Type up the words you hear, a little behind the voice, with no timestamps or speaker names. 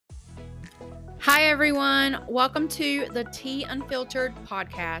Hi, everyone. Welcome to the Tea Unfiltered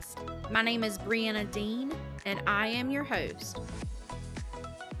podcast. My name is Brianna Dean, and I am your host.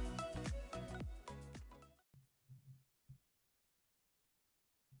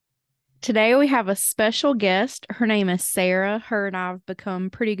 Today, we have a special guest. Her name is Sara. Her and I have become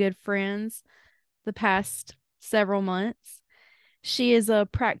pretty good friends the past several months. She is a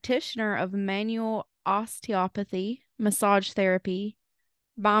practitioner of manual osteopathy, massage therapy,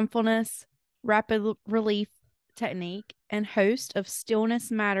 mindfulness, rapid relief technique, and host of Stillness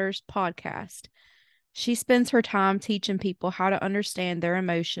Matters podcast. She spends her time teaching people how to understand their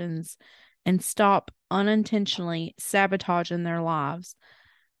emotions and stop unintentionally sabotaging their lives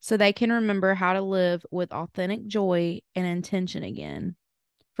so they can remember how to live with authentic joy and intention again.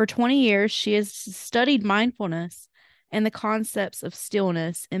 For 20 years, she has studied mindfulness and the concepts of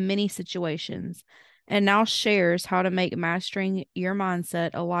stillness in many situations, and now shares how to make mastering your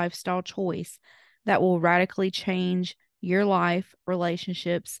mindset a lifestyle choice that will radically change your life,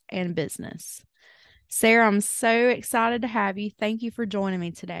 relationships, and business. Sara, I'm so excited to have you. Thank you for joining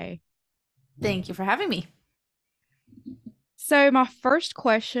me today. Thank you for having me. So, my first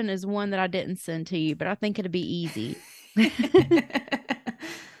question is one that I didn't send to you, but I think it'll be easy.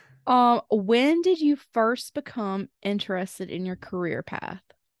 When did you first become interested in your career path?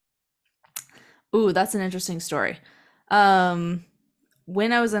 Ooh, that's an interesting story. Um,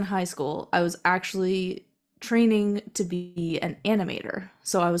 when I was in high school, I was actually training to be an animator.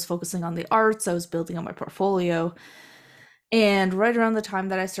 So I was focusing on the arts, I was building up my portfolio. And right around the time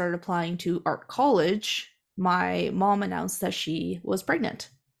that I started applying to art college, my mom announced that she was pregnant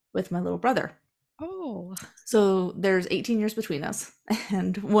with my little brother. Oh, So there's 18 years between us.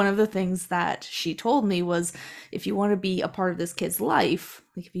 And one of the things that she told me was if you want to be a part of this kid's life,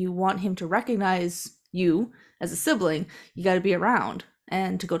 like if you want him to recognize you as a sibling, you got to be around.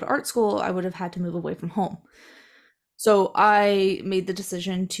 And to go to art school, I would have had to move away from home. So I made the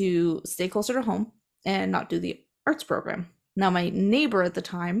decision to stay closer to home and not do the arts program. Now, my neighbor at the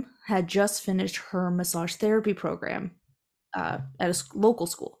time had just finished her massage therapy program at a local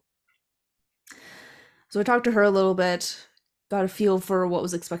school. So I talked to her a little bit, got a feel for what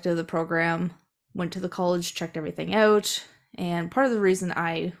was expected of the program, went to the college, checked everything out. And part of the reason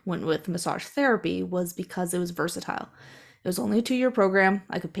I went with massage therapy was because it was versatile. It was only a 2-year program.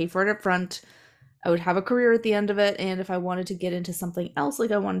 I could pay for it up front. I would have a career at the end of it. And if I wanted to get into something else,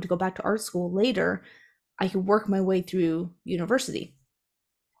 like I wanted to go back to art school later, I could work my way through university.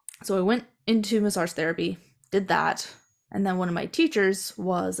 So I went into massage therapy, did that. And then one of my teachers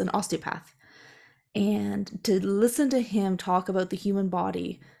was an osteopath. And to listen to him talk about the human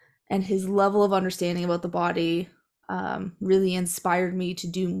body and his level of understanding about the body really inspired me to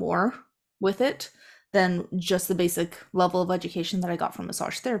do more with it than just the basic level of education that I got from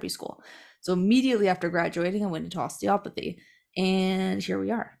massage therapy school. So immediately after graduating, I went into osteopathy, and here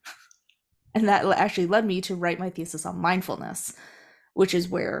we are. And that actually led me to write my thesis on mindfulness, which is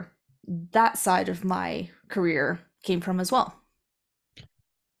where that side of my career came from as well.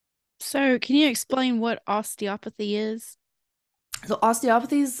 so can you explain what osteopathy is? So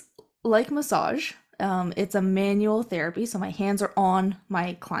osteopathy is like massage. It's a manual therapy, so my hands are on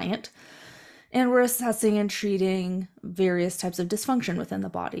my client, and we're assessing and treating various types of dysfunction within the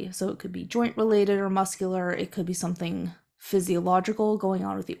body. So it could be joint related or muscular. It could be something physiological going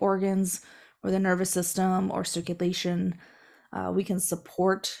on with the organs or the nervous system or circulation. We can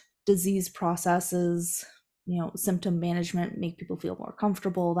support disease processes, symptom management, make people feel more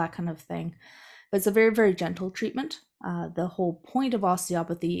comfortable, that kind of thing. But it's a very, very gentle treatment. The whole point of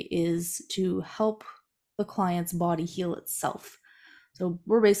osteopathy is to help the client's body heal itself. So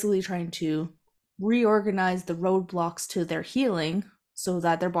we're basically trying to reorganize the roadblocks to their healing so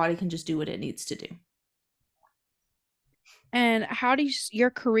that their body can just do what it needs to do. And how does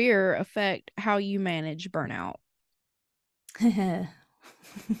your career affect how you manage burnout?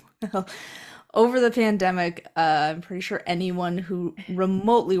 Well, over the pandemic, I'm pretty sure anyone who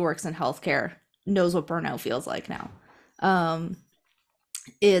remotely works in healthcare knows what burnout feels like now. Um,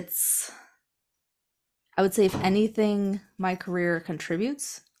 it's, I would say, if anything, my career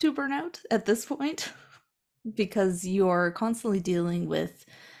contributes to burnout at this point because you're constantly dealing with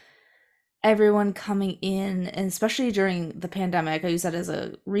everyone coming in, and especially during the pandemic. I use that as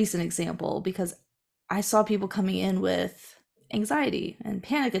a recent example because I saw people coming in with anxiety and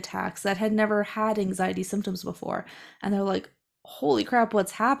panic attacks that had never had anxiety symptoms before. And they're like, holy crap,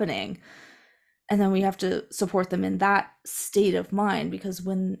 what's happening? And then we have to support them in that state of mind because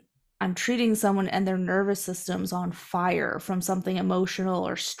when I'm treating someone and their nervous system's on fire from something emotional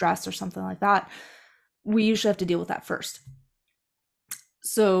or stress or something like that, we usually have to deal with that first.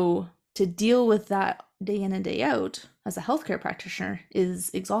 So to deal with that day in and day out as a healthcare practitioner is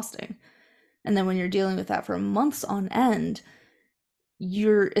exhausting. And then when you're dealing with that for months on end,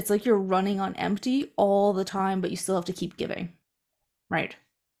 it's like you're running on empty all the time, but you still have to keep giving. Right.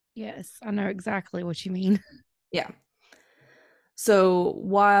 Yes, I know exactly what you mean. Yeah. So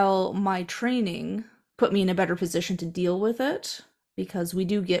while my training put me in a better position to deal with it, because we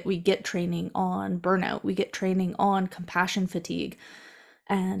get training on burnout, we get training on compassion fatigue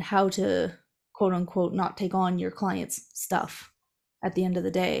and how to quote unquote not take on your client's stuff at the end of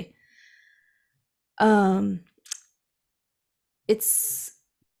the day. Um it's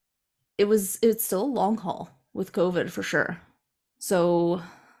it's still a long haul with COVID for sure. So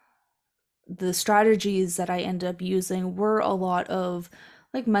the strategies that I ended up using were a lot of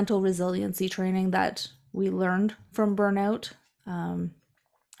like mental resiliency training that we learned from burnout, um,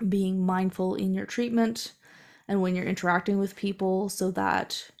 being mindful in your treatment and when you're interacting with people so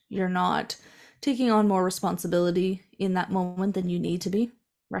that you're not taking on more responsibility in that moment than you need to be,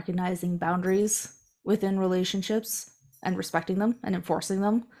 recognizing boundaries within relationships and respecting them and enforcing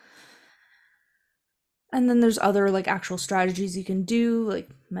them. And then there's other like actual strategies you can do, like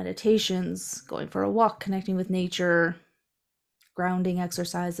meditations, going for a walk, connecting with nature, grounding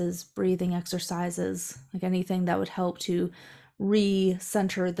exercises, breathing exercises, like anything that would help to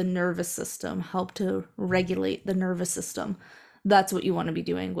re-center the nervous system, help to regulate the nervous system. That's what you want to be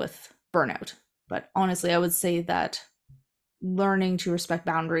doing with burnout. But honestly, I would say that learning to respect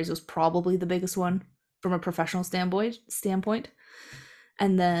boundaries was probably the biggest one from a professional standpoint.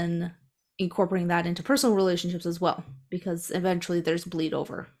 And then incorporating that into personal relationships as well, because eventually there's bleed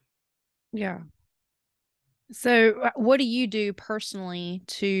over. Yeah. So, what do you do personally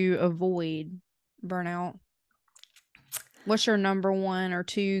to avoid burnout? What's your number one or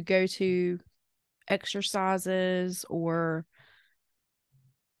two go to exercises or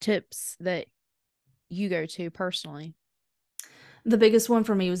tips that you go to personally? The biggest one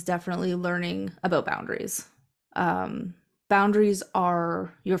for me was definitely learning about boundaries. Um, Boundaries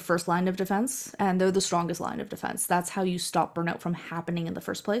are your first line of defense, and they're the strongest line of defense. That's how you stop burnout from happening in the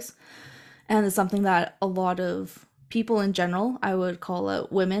first place. And it's something that a lot of people in general, I would call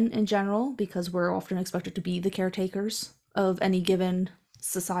it women in general, because we're often expected to be the caretakers of any given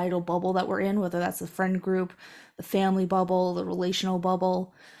societal bubble that we're in, whether that's the friend group, the family bubble, the relational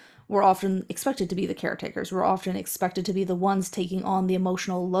bubble. We're often expected to be the caretakers. We're often expected to be the ones taking on the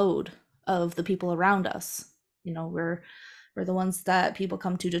emotional load of the people around us. You know, we're the ones that people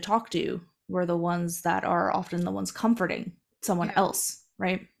come to talk to. We're the ones that are often the ones comforting someone Yeah. else,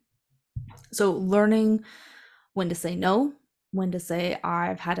 right? So learning when to say no, when to say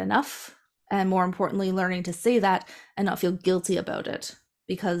I've had enough, and more importantly, learning to say that and not feel guilty about it,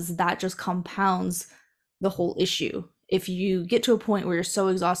 because that just compounds the whole issue. If you get to a point where you're so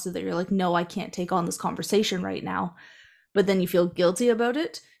exhausted that you're like, no, I can't take on this conversation right now, but then you feel guilty about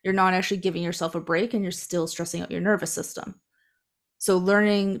it, you're not actually giving yourself a break and you're still stressing out your nervous system. So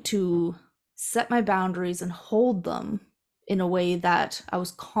learning to set my boundaries and hold them in a way that I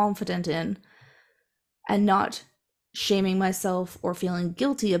was confident in and not shaming myself or feeling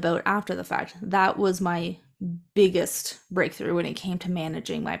guilty about after the fact. That was my biggest breakthrough when it came to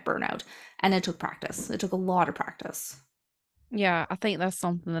managing my burnout. And it took practice. It took a lot of practice. Yeah, I think that's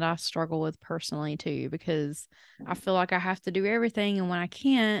something that I struggle with personally too, because I feel like I have to do everything. And when I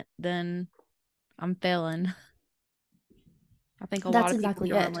can't, then I'm failing. I think a lot That's of people exactly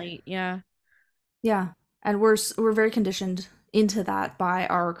can it. relate. Yeah. Yeah. And we're very conditioned into that by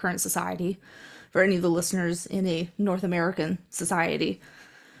our current society. For any of the listeners in a North American society,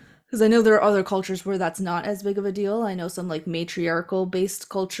 because I know there are other cultures where that's not as big of a deal. I know some like matriarchal based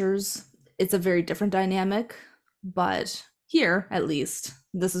cultures, it's a very different dynamic. But here, at least,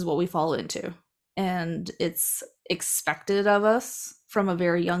 this is what we fall into. And it's expected of us from a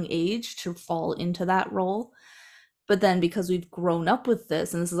very young age to fall into that role. But then because we've grown up with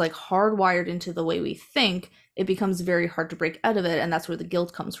this and this is like hardwired into the way we think, it becomes very hard to break out of it. And that's where the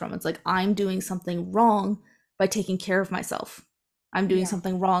guilt comes from. It's like, I'm doing something wrong by taking care of myself. I'm doing Yeah.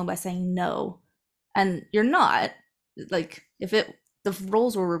 something wrong by saying no. And you're not. Like, if the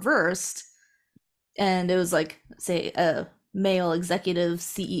roles were reversed and it was like, say, a male executive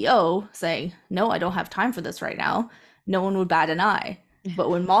CEO saying, no, I don't have time for this right now, no one would bat an eye. But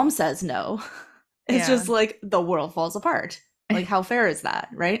when mom says no, it's Yeah. just like the world falls apart. Like, how fair is that,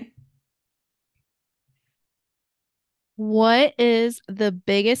 right? What is the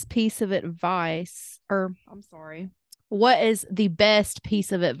biggest piece of advice, or I'm sorry, what is the best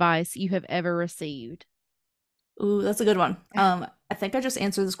piece of advice you have ever received? Ooh, that's a good one. I think I just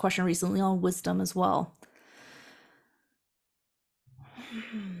answered this question recently on wisdom as well.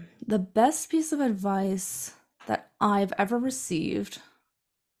 The best piece of advice that I've ever received,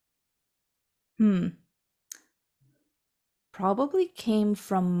 probably came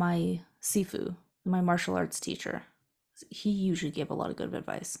from my Sifu, my martial arts teacher. He usually gave a lot of good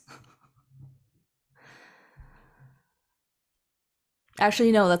advice.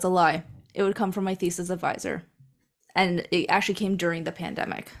 Actually, no, that's a lie. It would come from my thesis advisor. And it actually came during the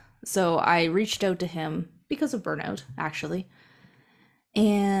pandemic. So I reached out to him because of burnout, actually.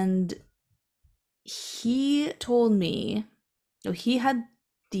 And he told me, he had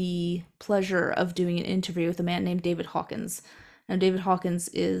the pleasure of doing an interview with a man named David Hawkins. Now, David Hawkins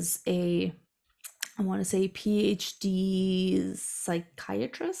is I want to say, PhD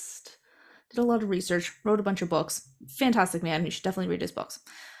psychiatrist. Did a lot of research, wrote a bunch of books. Fantastic man. You should definitely read his books.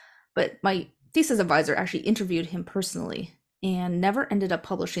 But my thesis advisor actually interviewed him personally and never ended up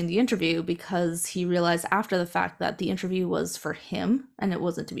publishing the interview because he realized after the fact that the interview was for him and it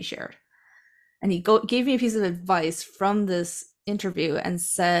wasn't to be shared. And he gave me a piece of advice from this interview and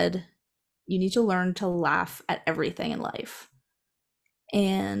said, you need to learn to laugh at everything in life.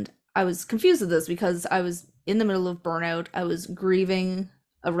 And I was confused with this because I was in the middle of burnout. I was grieving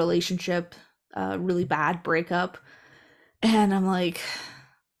a relationship, a really bad breakup. And I'm like,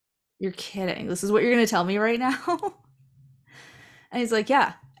 you're kidding. This is what you're going to tell me right now? And he's like,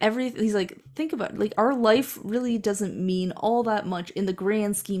 yeah, he's like, think about it. Like, our life really doesn't mean all that much in the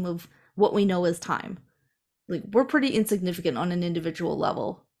grand scheme of what we know as time. Like, we're pretty insignificant on an individual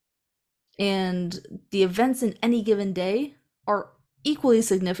level. And the events in any given day are equally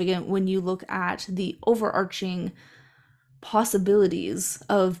significant when you look at the overarching possibilities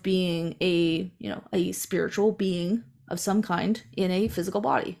of being a spiritual being of some kind in a physical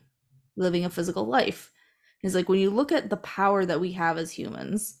body, living a physical life. It's like when you look at the power that we have as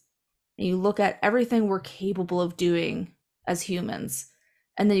humans, and you look at everything we're capable of doing as humans,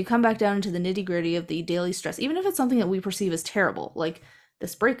 and then you come back down into the nitty-gritty of the daily stress, even if it's something that we perceive as terrible, like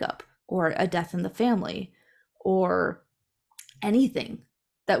this breakup or a death in the family or anything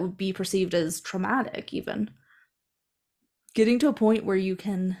that would be perceived as traumatic, even getting to a point where you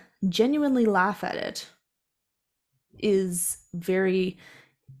can genuinely laugh at it is very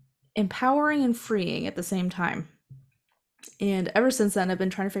empowering and freeing at the same time. And ever since then, I've been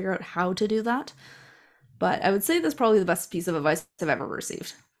trying to figure out how to do that. But I would say that's probably the best piece of advice I've ever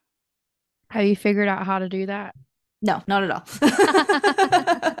received. Have you figured out how to do that? No, not at all.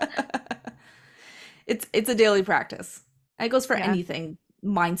 It's a daily practice. It goes for anything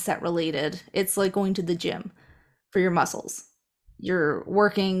mindset related. It's like going to the gym for your muscles. You're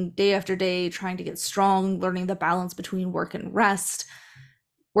working day after day, trying to get strong, learning the balance between work and rest.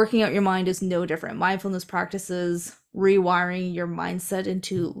 Working out your mind is no different. Mindfulness practices, rewiring your mindset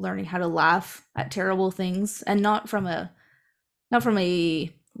into learning how to laugh at terrible things, and not from a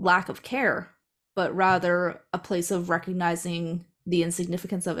lack of care, but rather a place of recognizing the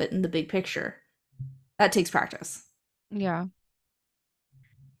insignificance of it in the big picture. That takes practice. Yeah.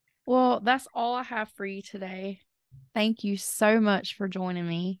 Well, that's all I have for you today. Thank you so much for joining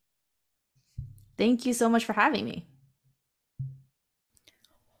me. Thank you so much for having me.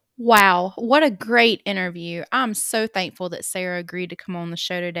 Wow, what a great interview. I'm so thankful that Sara agreed to come on the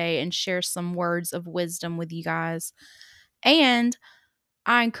show today and share some words of wisdom with you guys. And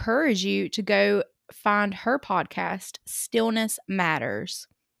I encourage you to go find her podcast, Stillness Matters.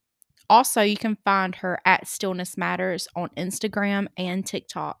 Also, you can find her at Stillness Matters on Instagram and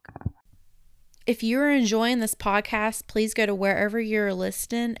TikTok. If you're enjoying this podcast, please go to wherever you're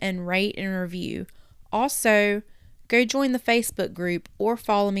listening and rate and review. Also, go join the Facebook group or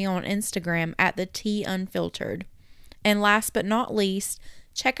follow me on Instagram at the Tea Unfiltered. And last but not least,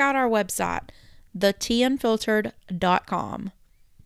 check out our website, theteaunfiltered.com.